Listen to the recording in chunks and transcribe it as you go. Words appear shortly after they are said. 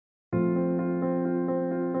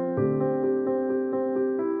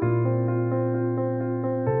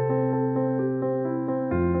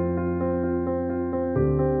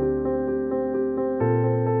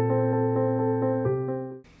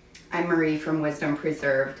from Wisdom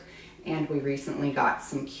Preserved, and we recently got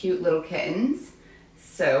some cute little kittens.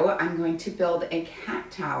 So I'm going to build a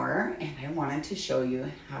cat tower, and I wanted to show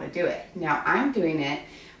you how to do it. Now I'm doing it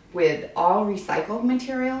with all recycled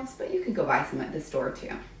materials, but you could go buy some at the store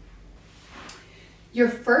too. Your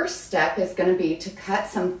first step is going to be to cut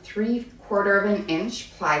some 3/4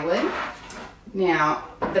 inch plywood. Now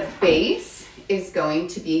the base is going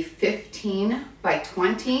to be 15 by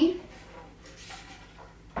 20.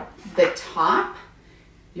 The top,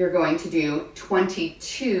 you're going to do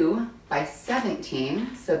 22 by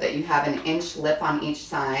 17 so that you have an inch lip on each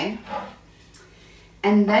side.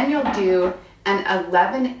 And then you'll do an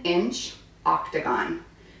 11-inch octagon.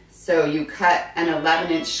 So you cut an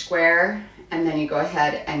 11-inch square and then you go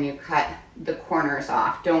ahead and you cut the corners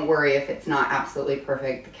off. Don't worry if it's not absolutely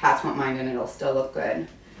perfect. The cats won't mind and it'll still look good.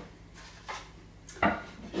 And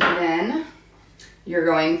then you're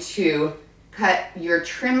going to cut your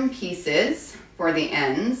trim pieces for the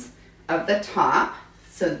ends of the top.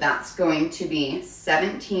 So that's going to be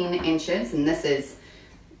 17 inches, and this is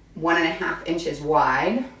 1.5 inches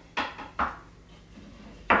wide.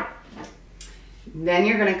 Then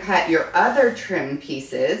you're going to cut your other trim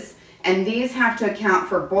pieces, and these have to account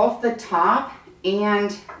for both the top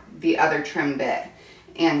and the other trim bit.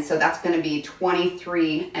 And so that's going to be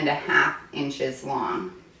 23.5 inches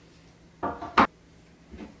long.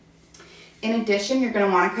 In addition, you're going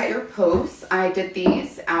to want to cut your posts. I did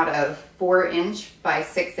these out of 4-inch by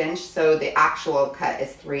 6-inch, so the actual cut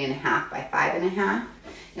is 3.5 by 5.5,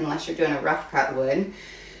 unless you're doing a rough cut wood.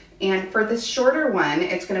 And for the shorter one,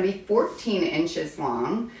 it's going to be 14 inches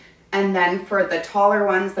long. And then for the taller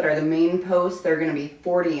ones that are the main posts, they're going to be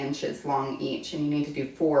 40 inches long each, and you need to do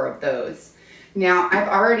 4 of those. Now, I've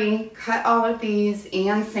already cut all of these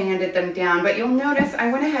and sanded them down, but you'll notice I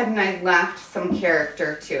went ahead and I left some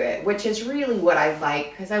character to it, which is really what I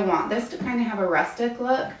like, because I want this to kind of have a rustic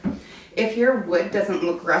look. If your wood doesn't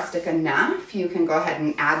look rustic enough, you can go ahead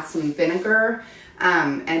and add some vinegar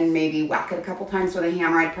and maybe whack it a couple times with a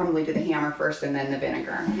hammer. I'd probably do the hammer first and then the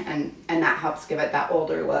vinegar, and that helps give it that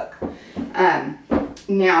older look.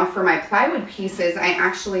 Now for my plywood pieces, I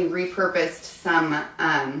actually repurposed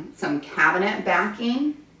some cabinet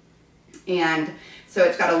backing, and so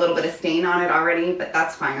it's got a little bit of stain on it already, but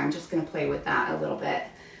that's fine. I'm just going to play with that a little bit.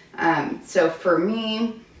 So for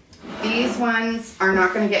me, these ones are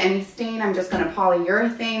not going to get any stain. I'm just going to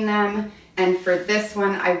polyurethane them. And for this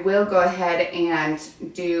one, I will go ahead and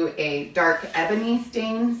do a dark ebony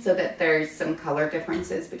stain so that there's some color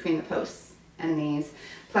differences between the posts and these.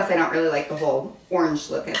 Plus, I don't really like the whole orange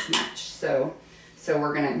look as much. So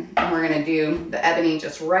we're gonna do the ebony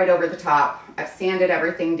just right over the top. I've sanded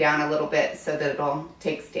everything down a little bit so that it'll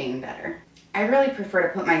take stain better. I really prefer to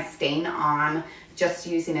put my stain on just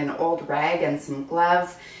using an old rag and some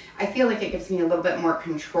gloves. I feel like it gives me a little bit more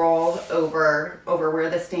control over where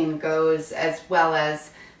the stain goes, as well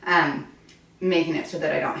as making it so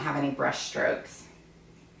that I don't have any brush strokes.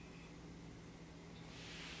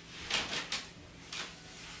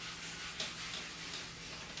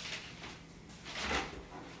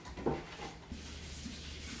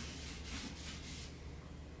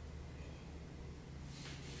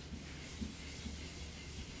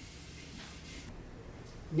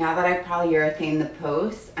 Now that I've polyurethaned the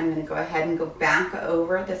posts, I'm going to go ahead and go back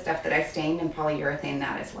over the stuff that I stained and polyurethane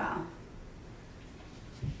that as well.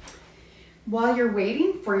 While you're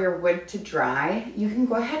waiting for your wood to dry, you can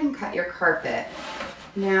go ahead and cut your carpet.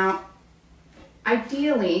 Now,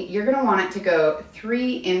 ideally, you're going to want it to go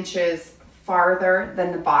 3 inches farther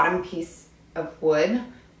than the bottom piece of wood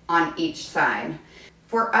on each side.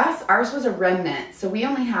 For us, ours was a remnant, so we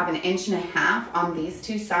only have 1.5 inches on these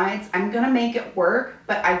two sides. I'm gonna make it work,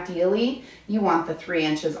 but ideally, you want the 3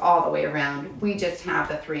 inches all the way around. We just have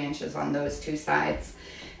the 3 inches on those two sides.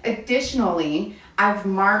 Additionally, I've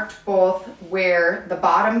marked both where the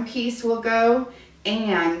bottom piece will go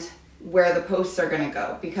and where the posts are gonna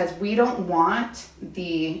go, because we don't want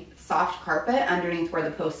the soft carpet underneath where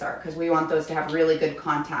the posts are, because we want those to have really good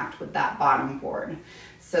contact with that bottom board.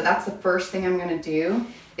 So that's the first thing I'm going to do,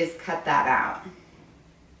 is cut that out.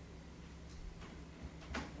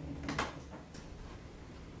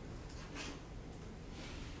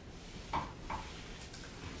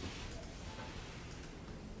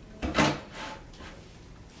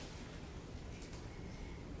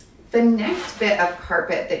 The next bit of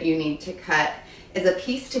carpet that you need to cut is a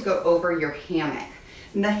piece to go over your hammock.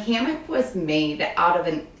 And the hammock was made out of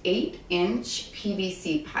an 8-inch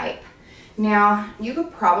PVC pipe. Now, you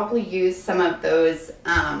could probably use some of those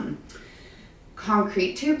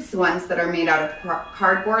concrete tubes, the ones that are made out of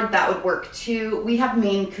cardboard, that would work too. We have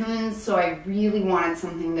Maine Coons, so I really wanted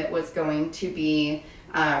something that was going to be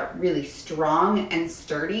really strong and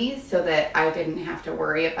sturdy so that I didn't have to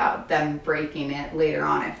worry about them breaking it later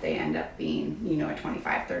on if they end up being, you know, a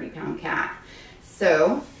 25, 30 pound cat.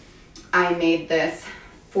 So I made this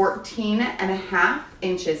 14.5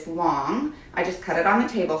 inches long. I just cut it on the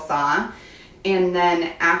table saw. And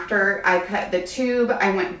then after I cut the tube,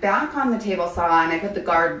 I went back on the table saw and I put the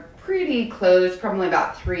guard pretty close, probably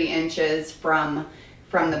about 3 inches from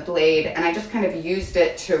the blade. And I just kind of used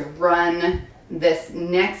it to run this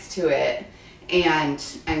next to it and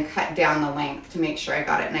cut down the length to make sure I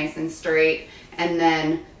got it nice and straight. And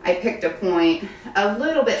then I picked a point a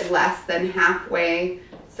little bit less than halfway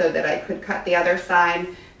so that I could cut the other side,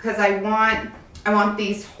 because I want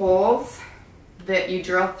these holes that you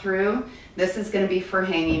drill through. This is going to be for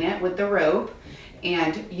hanging it with the rope,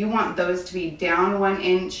 and you want those to be down 1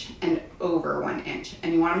 inch and over 1 inch,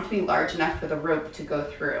 and you want them to be large enough for the rope to go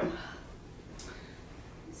through.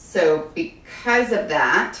 So because of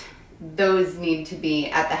that, those need to be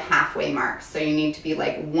at the halfway mark. So you need to be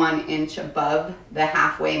like 1 inch above the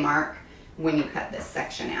halfway mark when you cut this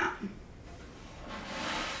section out.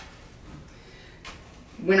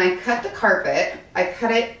 When I cut the carpet, I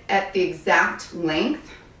cut it at the exact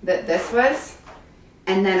length that this was,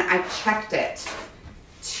 and then I checked it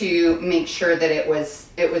to make sure that it was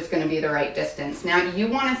going to be the right distance. Now you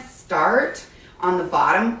want to start on the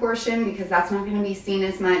bottom portion because that's not going to be seen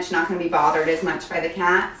as much, not going to be bothered as much by the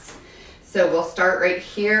cats. So we'll start right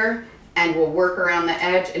here and we'll work around the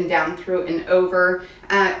edge and down through and over.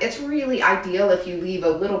 It's really ideal if you leave a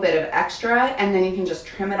little bit of extra and then you can just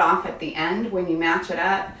trim it off at the end when you match it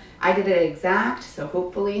up. I did it exact, so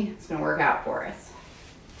hopefully it's going to work out for us.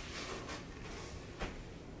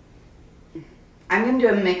 I'm going to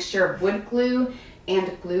do a mixture of wood glue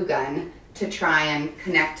and glue gun to try and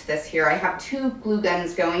connect this here. I have 2 glue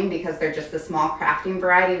guns going because they're just the small crafting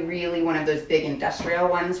variety. Really, one of those big industrial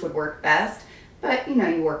ones would work best, but you know,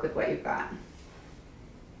 you work with what you've got.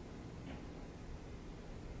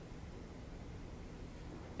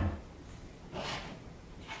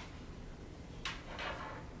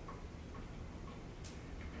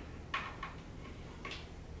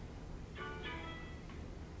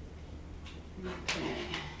 Okay,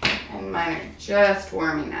 and mine are just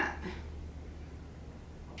warming up.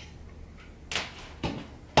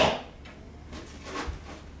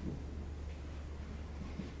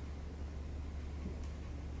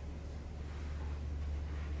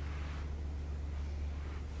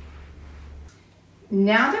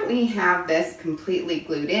 Now that we have this completely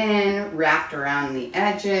glued in, wrapped around the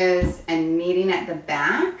edges, and meeting at the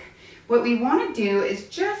back, what we want to do is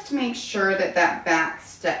just make sure that that back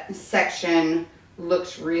section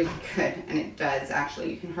looks really good, and it does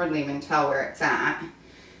actually. You can hardly even tell where it's at.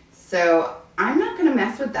 So I'm not going to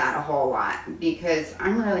mess with that a whole lot because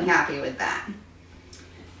I'm really happy with that.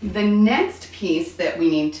 The next piece that we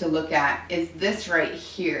need to look at is this right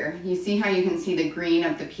here. You see how you can see the green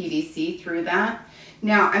of the PVC through that?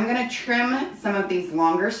 Now I'm going to trim some of these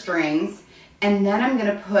longer strings, and then I'm going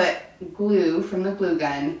to put glue from the glue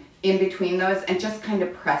gun in between those and just kind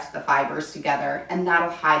of press the fibers together, and that'll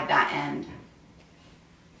hide that end.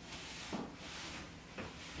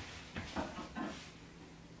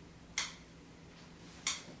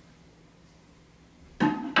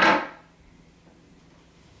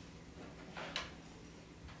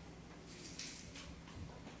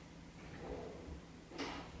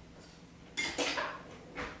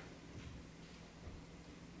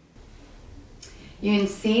 You can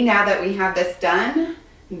see now that we have this done,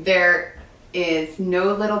 there is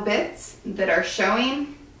no little bits that are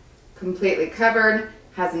showing, completely covered,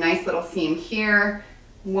 has a nice little seam here,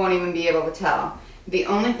 won't even be able to tell. The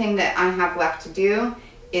only thing that I have left to do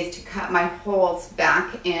is to cut my holes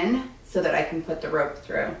back in so that I can put the rope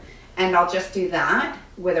through. And I'll just do that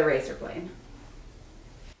with a razor blade.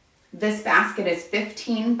 This basket is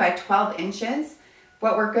 15 by 12 inches.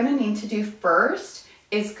 What we're gonna need to do first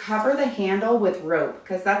is cover the handle with rope,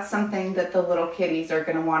 because that's something that the little kitties are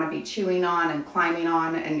going to want to be chewing on and climbing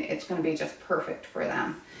on, and it's going to be just perfect for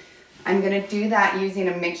them. I'm going to do that using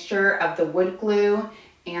a mixture of the wood glue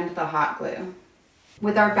and the hot glue.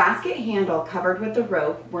 With our basket handle covered with the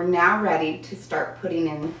rope, we're now ready to start putting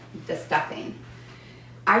in the stuffing.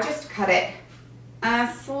 I just cut it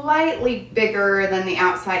slightly bigger than the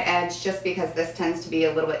outside edge just because this tends to be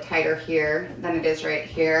a little bit tighter here than it is right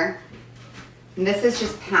here. And this is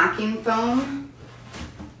just packing foam.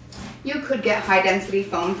 You could get high density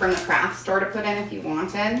foam from the craft store to put in if you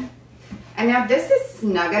wanted. And now this is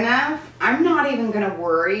snug enough. I'm not even gonna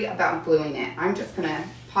worry about gluing it. I'm just gonna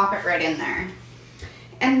pop it right in there.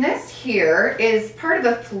 And this here is part of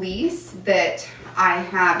a fleece that I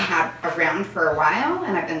have had around for a while,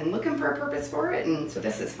 and I've been looking for a purpose for it, and so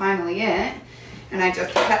this is finally it. And I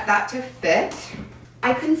just cut that to fit.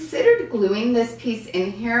 I considered gluing this piece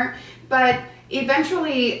in here, but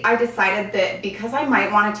eventually I decided that because I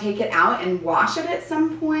might want to take it out and wash it at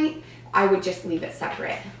some point, I would just leave it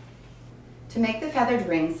separate. To make the feathered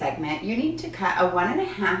ring segment, you need to cut a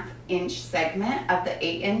 1.5 inch segment of the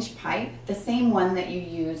 8-inch pipe, the same one that you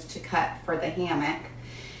used to cut for the hammock.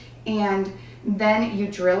 And then you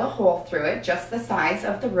drill a hole through it, just the size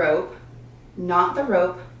of the rope, knot the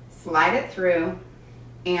rope, slide it through,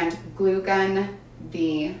 and glue gun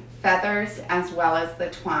the feathers as well as the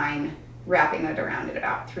twine, wrapping it around it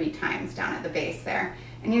about 3 times down at the base there.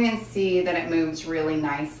 And you can see that it moves really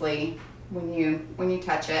nicely when you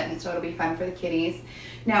touch it, and so it'll be fun for the kitties.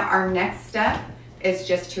 Now our next step is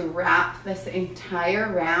just to wrap this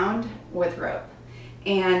entire round with rope.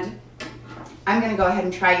 And I'm gonna go ahead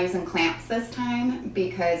and try using clamps this time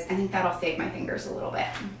because I think that'll save my fingers a little bit.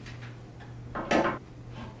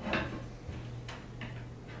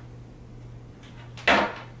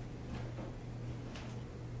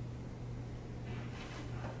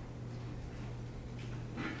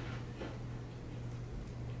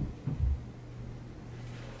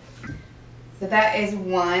 So that is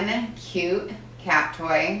one cute cat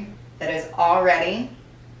toy that is all ready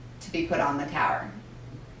to be put on the tower.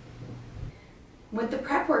 With the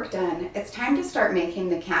prep work done, it's time to start making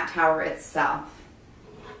the cat tower itself.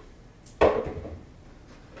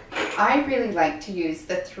 I really like to use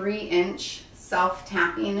the 3-inch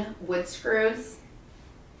self-tapping wood screws.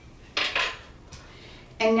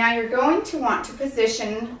 And now you're going to want to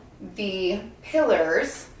position the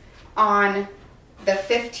pillars on the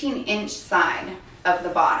 15-inch side of the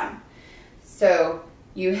bottom. So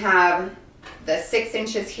you have the 6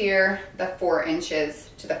 inches here, the 4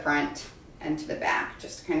 inches to the front and to the back,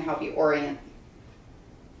 just to kind of help you orient.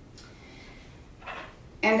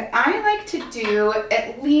 And I like to do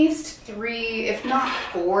at least 3, if not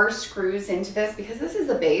 4 screws into this because this is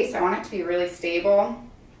the base. I want it to be really stable.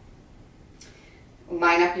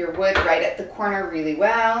 Line up your wood right at the corner really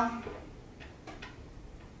well.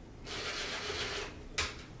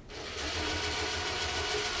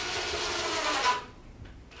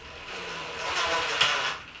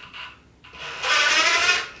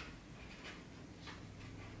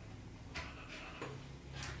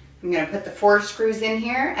 I'm going to put the 4 screws in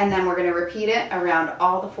here, and then we're going to repeat it around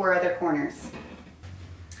all the 4 other corners.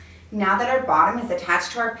 Now that our bottom is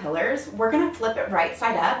attached to our pillars, we're going to flip it right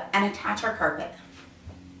side up and attach our carpet.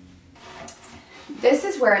 This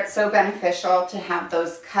is where it's so beneficial to have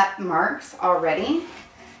those cut marks already.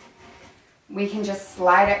 We can just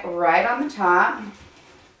slide it right on the top.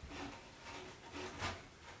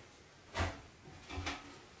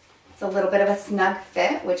 It's a little bit of a snug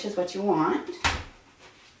fit, which is what you want.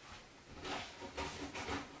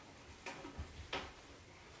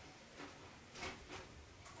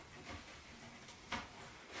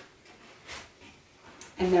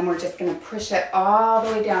 And then we're just going to push it all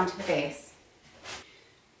the way down to the base.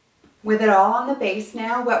 With it all on the base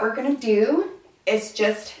now, what we're going to do is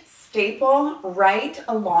just staple right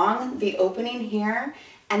along the opening here,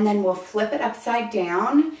 and then we'll flip it upside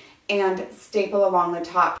down and staple along the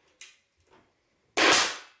top.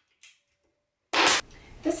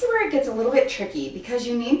 This is where it gets a little bit tricky because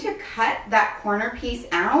you need to cut that corner piece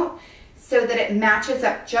out so that it matches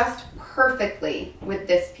up just perfectly with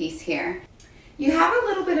this piece here. You have a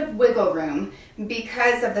little bit of wiggle room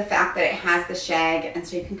because of the fact that it has the shag, and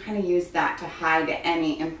so you can kind of use that to hide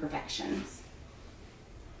any imperfections.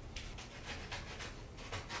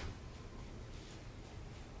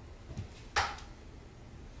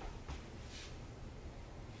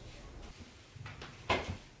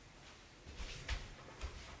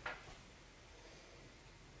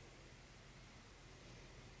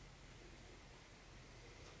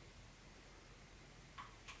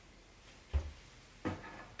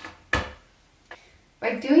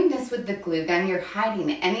 By doing this with the glue gun, you're hiding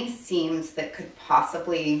any seams that could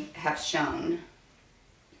possibly have shown.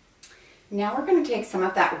 Now we're going to take some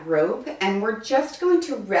of that rope and we're just going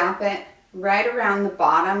to wrap it right around the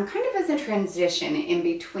bottom, kind of as a transition in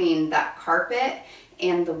between that carpet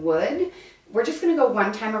and the wood. We're just going to go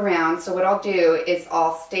one time around, so what I'll do is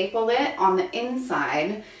I'll staple it on the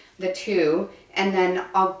inside, the 2, and then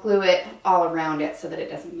I'll glue it all around it so that it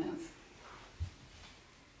doesn't move.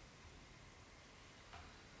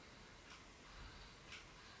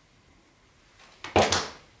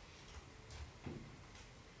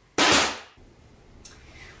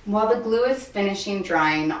 While the glue is finishing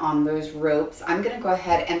drying on those ropes, I'm gonna go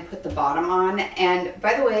ahead and put the bottom on. And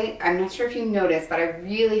by the way, I'm not sure if you noticed, but I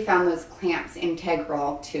really found those clamps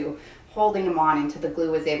integral to holding them on until the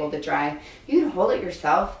glue was able to dry. You can hold it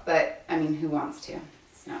yourself, but I mean, who wants to?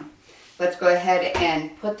 So let's go ahead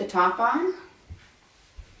and put the top on.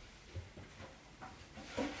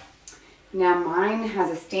 Now mine has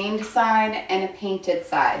a stained side and a painted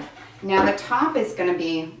side. Now the top is going to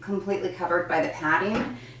be completely covered by the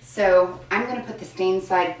padding, so I'm going to put the stained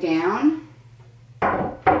side down.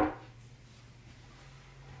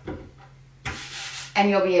 And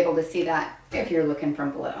you'll be able to see that if you're looking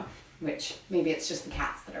from below, which maybe it's just the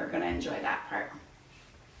cats that are going to enjoy that part.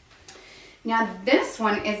 Now this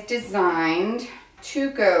one is designed to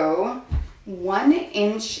go 1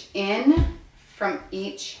 inch in from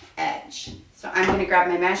each edge. So I'm going to grab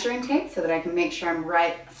my measuring tape so that I can make sure I'm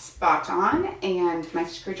right spot on, and my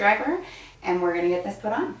screwdriver, and we're going to get this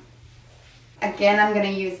put on. Again, I'm going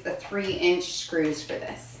to use the 3-inch screws for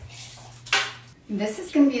this. This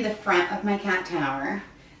is going to be the front of my cat tower.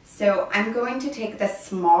 So I'm going to take the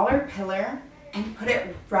smaller pillar and put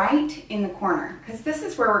it right in the corner, because this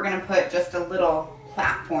is where we're going to put just a little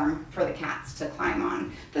platform for the cats to climb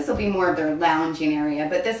on. This will be more of their lounging area,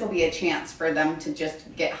 but this will be a chance for them to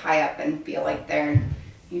just get high up and feel like they're,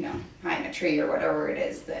 you know, high in a tree or whatever it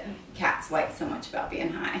is that cats like so much about being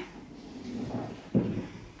high.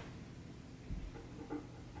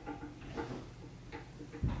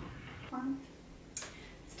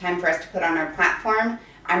 It's time for us to put on our platform.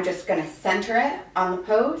 I'm just going to center it on the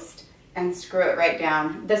post and screw it right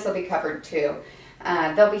down. This will be covered too.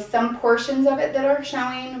 There'll be some portions of it that are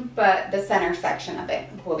showing, but the center section of it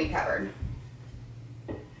will be covered.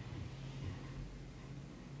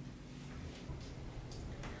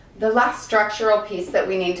 The last structural piece that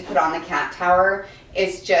we need to put on the cat tower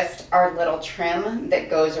is just our little trim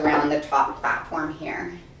that goes around the top platform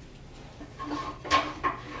here.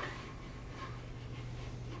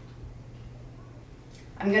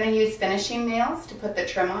 I'm going to use finishing nails to put the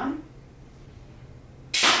trim on.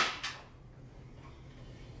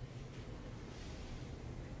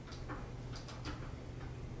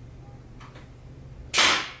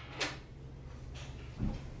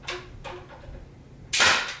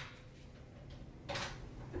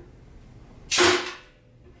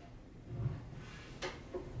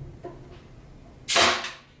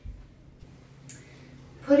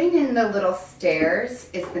 Putting in the little stairs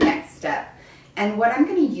is the next step. And what I'm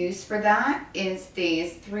going to use for that is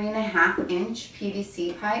these 3.5-inch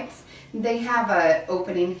PVC pipes. They have an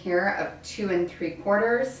opening here of 2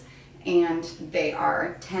 3/4, and they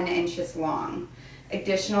are 10 inches long.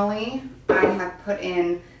 Additionally, I have put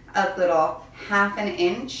in a little 1/2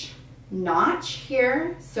 inch notch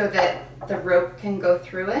here so that the rope can go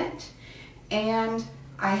through it. And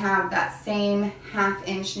I have that same 1/2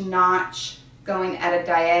 inch notch going at a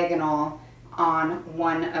diagonal on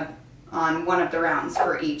one of the rounds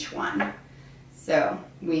for each one. So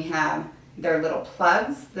we have their little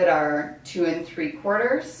plugs that are 2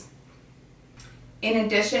 3/4. In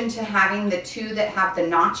addition to having the 2 that have the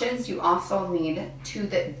notches, you also need 2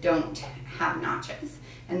 that don't have notches.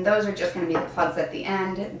 And those are just going to be the plugs at the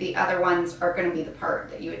end. The other ones are going to be the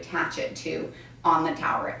part that you attach it to on the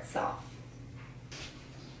tower itself.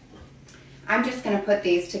 I'm just going to put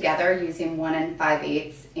these together using 1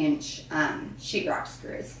 5/8 inch sheetrock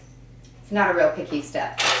screws. It's not a real picky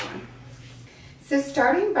step, this one. So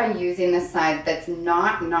starting by using the side that's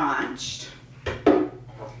not notched,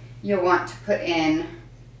 you'll want to put in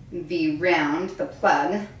the round, the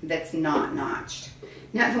plug, that's not notched.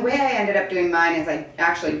 Now the way I ended up doing mine is I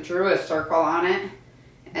actually drew a circle on it,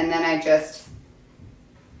 and then I just,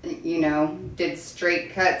 you know, did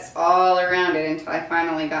straight cuts all around it until I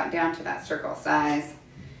finally got down to that circle size.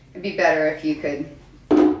 It'd be better if you could,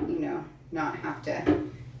 you know, not have to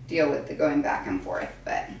deal with the going back and forth,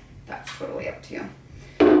 but that's totally up to you.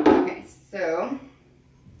 Okay, so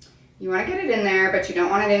you want to get it in there, but you don't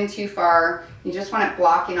want it in too far. You just want it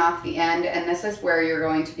blocking off the end, and this is where you're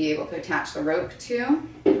going to be able to attach the rope to.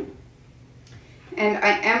 And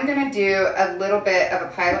I am going to do a little bit of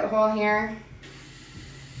a pilot hole here.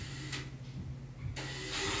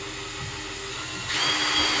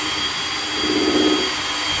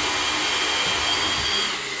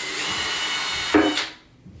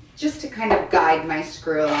 Just to kind of guide my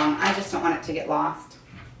screw along. I just don't want it to get lost.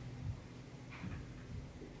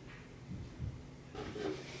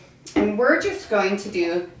 And we're just going to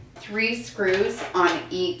do 3 screws on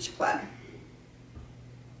each plug.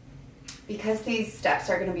 Because these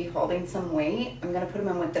steps are going to be holding some weight, I'm going to put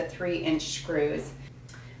them in with the 3-inch screws.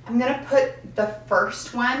 I'm going to put the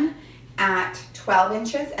first one at 12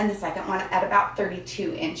 inches and the second one at about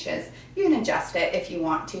 32 inches. You can adjust it if you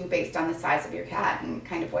want to based on the size of your cat and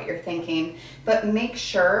kind of what you're thinking, but make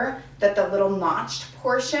sure that the little notched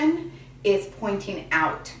portion is pointing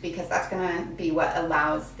out, because that's gonna be what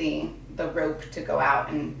allows the rope to go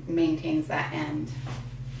out and maintains that end.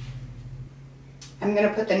 I'm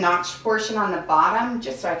gonna put the notched portion on the bottom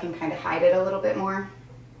just so I can kind of hide it a little bit more.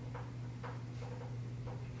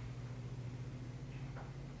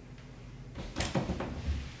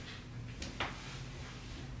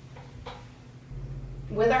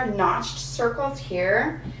 With our notched circles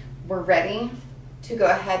here, we're ready to go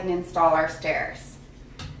ahead and install our stairs.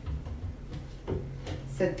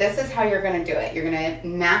 So this is how you're gonna do it. You're gonna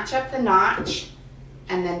match up the notch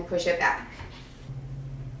and then push it back.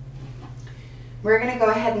 We're gonna go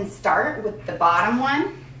ahead and start with the bottom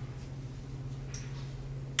one.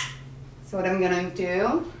 So what I'm gonna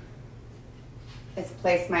do is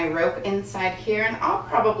place my rope inside here, and I'll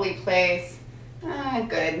probably place a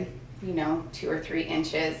good, 2 or 3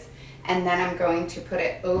 inches. And then I'm going to put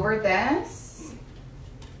it over this,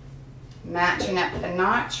 matching up the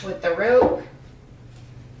notch with the rope.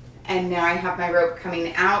 And now I have my rope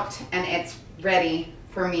coming out and it's ready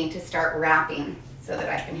for me to start wrapping so that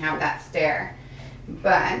I can have that stair.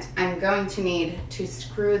 But I'm going to need to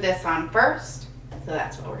screw this on first, so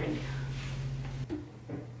that's what we're going to do.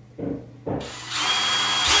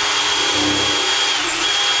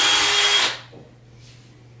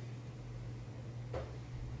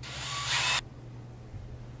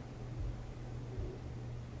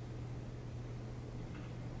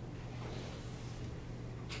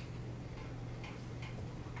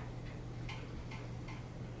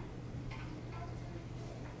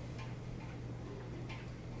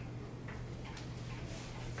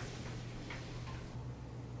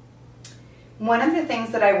 One of the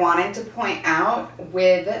things that I wanted to point out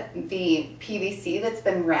with the PVC that's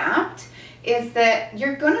been wrapped is that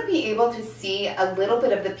you're going to be able to see a little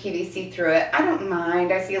bit of the PVC through it. I don't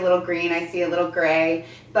mind. I see a little green, I see a little gray,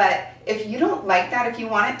 but if you don't like that, if you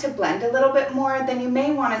want it to blend a little bit more, then you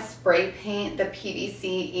may want to spray paint the PVC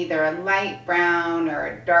either a light brown or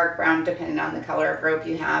a dark brown, depending on the color of rope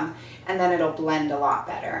you have, and then it'll blend a lot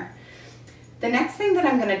better. The next thing that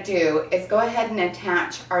I'm going to do is go ahead and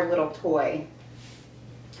attach our little toy.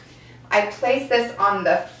 I place this on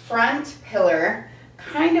the front pillar,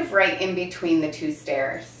 kind of right in between the two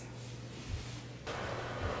stairs.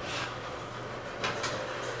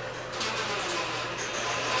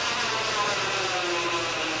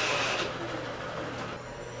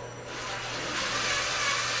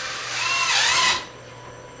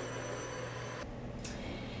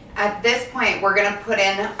 At this point, we're going to put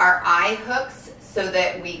in our eye hooks so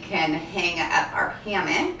that we can hang up our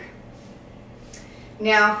hammock.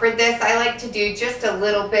 Now for this, I like to do just a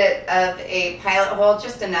little bit of a pilot hole,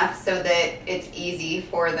 just enough so that it's easy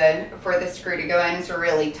for the screw to go in. It's a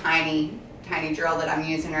really tiny drill that I'm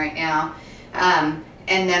using right now. And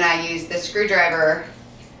then I use the screwdriver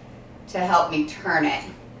to help me turn it.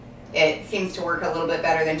 It seems to work a little bit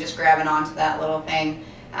better than just grabbing onto that little thing.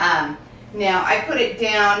 Now I put it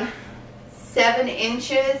down 7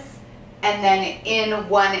 inches and then in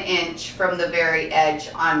 1 inch from the very edge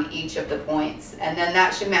on each of the points. And then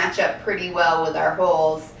that should match up pretty well with our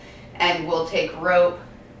holes. And we'll take rope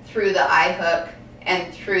through the eye hook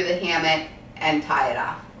and through the hammock and tie it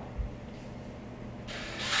off.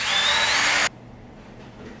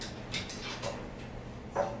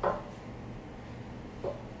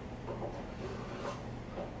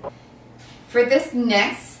 For this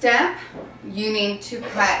next step, you need to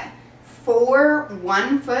cut 4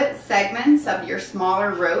 1-foot segments of your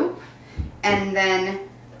smaller rope and then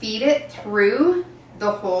feed it through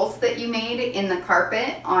the holes that you made in the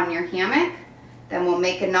carpet on your hammock. Then we'll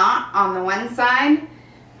make a knot on the one side.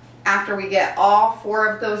 After we get all 4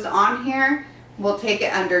 of those on here, we'll take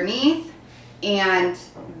it underneath and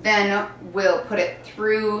then we'll put it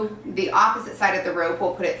through the opposite side of the rope.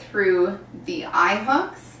 We'll put it through the eye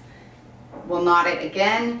hooks. We'll knot it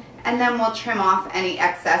again, and then we'll trim off any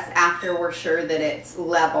excess after we're sure that it's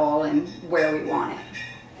level and where we want it.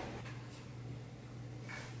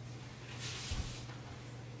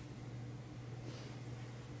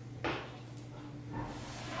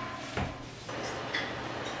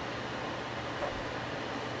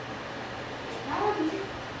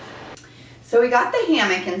 So we got the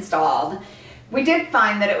hammock installed. We did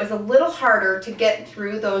find that it was a little harder to get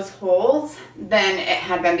through those holes than it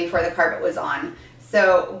had been before the carpet was on.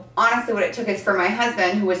 So honestly what it took is for my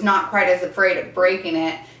husband, who was not quite as afraid of breaking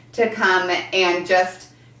it, to come and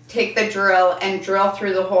just take the drill and drill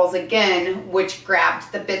through the holes again, which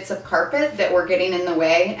grabbed the bits of carpet that were getting in the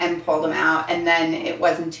way and pulled them out. And then it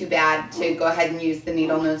wasn't too bad to go ahead and use the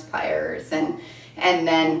needle nose pliers and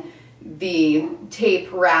then the tape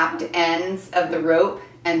wrapped ends of the rope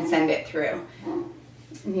and send it through.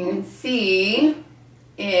 And you can see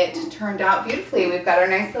it turned out beautifully. We've got our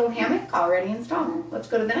nice little hammock already installed. Let's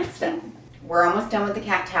go to the next step. We're almost done with the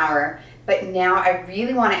cat tower. But now I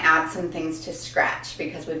really want to add some things to scratch,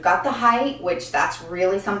 because we've got the height, which that's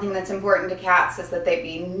really something that's important to cats, is that they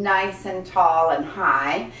be nice and tall and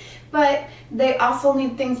high. But they also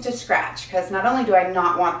need things to scratch, because not only do I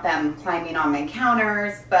not want them climbing on my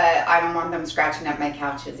counters, but I don't want them scratching up my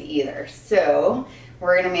couches either. So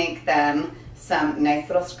we're going to make them some nice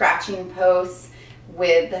little scratching posts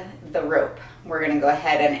with the rope. We're going to go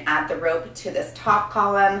ahead and add the rope to this top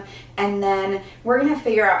column, and then we're going to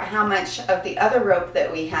figure out how much of the other rope that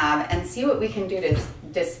we have and see what we can do to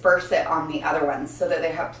disperse it on the other ones so that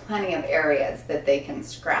they have plenty of areas that they can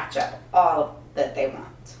scratch up all that they want.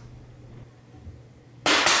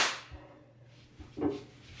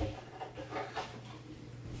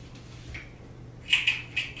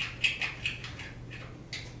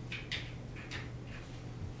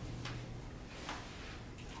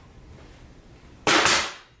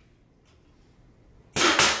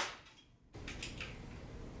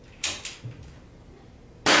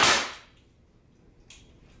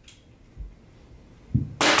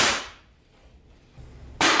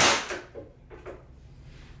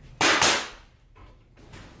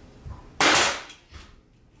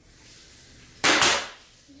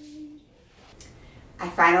 I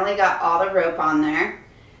finally got all the rope on there.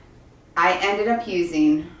 I ended up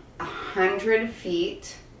using 100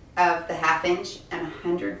 feet of the 1/2 inch and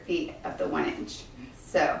 100 feet of the 1 inch.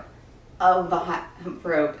 So a lot of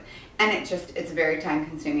rope, and it's very time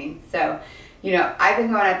consuming. So, you know, I've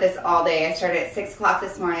been going at this all day. I started at 6 o'clock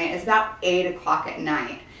this morning. It's about 8 o'clock at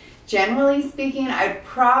night. Generally speaking, I'd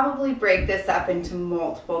probably break this up into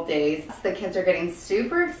multiple days. The kids are getting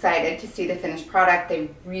super excited to see the finished product. They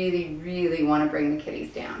really, really want to bring the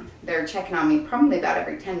kitties down. They're checking on me probably about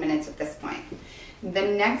every 10 minutes at this point. The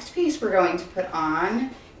next piece we're going to put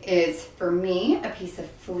on is, for me, a piece of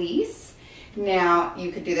fleece. Now,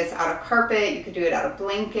 you could do this out of carpet, you could do it out of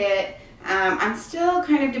blanket. I'm still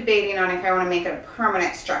kind of debating on if I want to make it a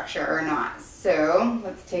permanent structure or not. So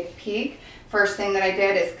let's take a peek. First thing that I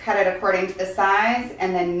did is cut it according to the size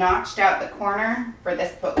and then notched out the corner for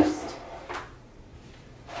this post.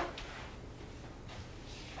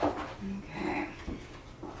 Okay.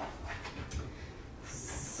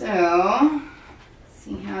 So,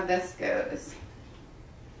 see how this goes.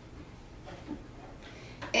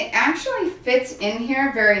 It actually fits in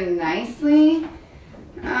here very nicely,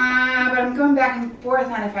 but I'm going back and forth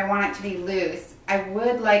on if I want it to be loose. I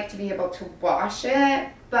would like to be able to wash it,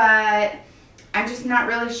 but I'm just not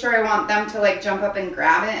really sure I want them to like jump up and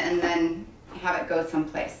grab it and then have it go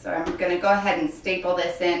someplace. So I'm going to go ahead and staple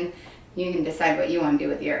this in. You can decide what you want to do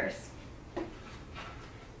with yours.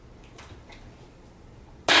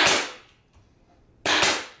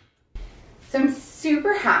 So I'm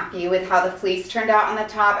super happy with how the fleece turned out on the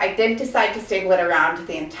top. I did decide to staple it around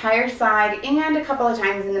the entire side and a couple of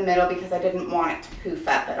times in the middle because I didn't want it to poof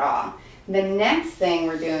up at all. The next thing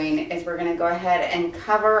we're doing is we're going to go ahead and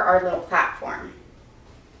cover our little platform.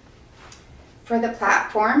 For the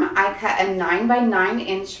platform, I cut a 9 by 9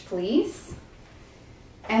 inch fleece.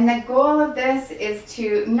 And the goal of this is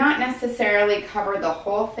to not necessarily cover the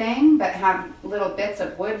whole thing, but have little bits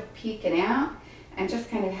of wood peeking out and just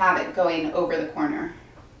kind of have it going over the corner.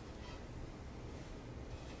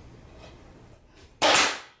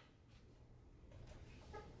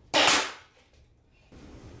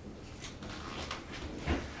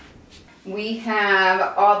 We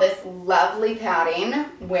have all this lovely padding,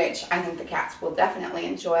 which I think the cats will definitely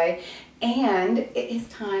enjoy, and it is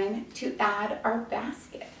time to add our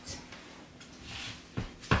basket.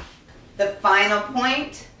 The final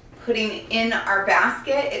point, putting in our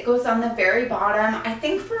basket, it goes on the very bottom. I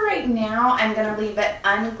think for right now, I'm gonna leave it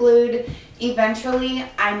unglued. Eventually,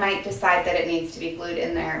 I might decide that it needs to be glued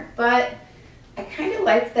in there, but I kind of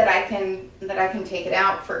like that I can take it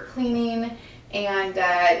out for cleaning. And,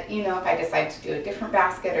 you know, if I decide to do a different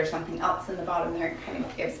basket or something else in the bottom there, it kind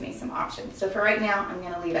of gives me some options. So for right now, I'm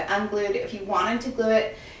going to leave it unglued. If you wanted to glue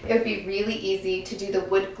it, it would be really easy to do the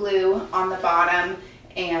wood glue on the bottom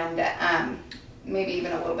and maybe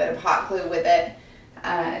even a little bit of hot glue with it.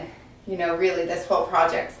 You know, really this whole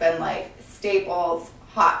project's been like staples,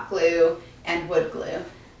 hot glue, and wood glue.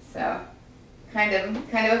 So kind of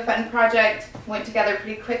a fun project, went together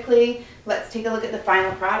pretty quickly. Let's take a look at the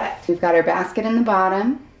final product. We've got our basket in the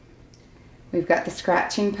bottom. We've got the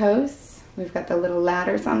scratching posts. We've got the little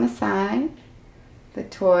ladders on the side, the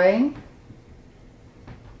toy,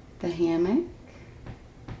 the hammock,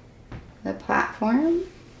 the platform,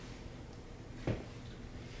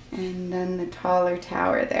 and then the taller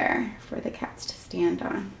tower there for the cats to stand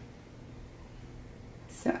on.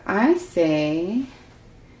 So I say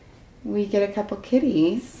we get a couple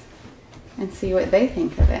kitties and see what they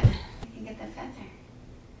think of it. You can get the feather.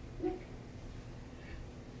 Look.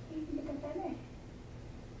 You can get the feather.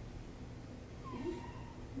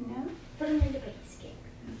 No? Put them in the basket.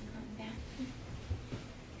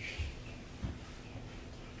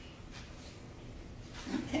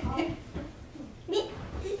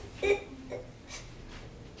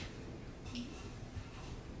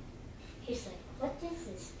 He's like, what is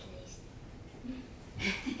this place?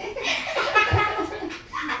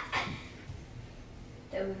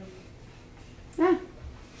 Ah.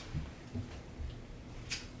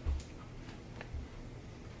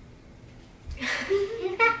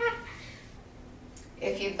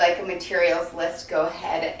 If you'd like a materials list, go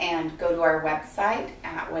ahead and go to our website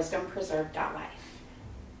at wisdompreserved.life.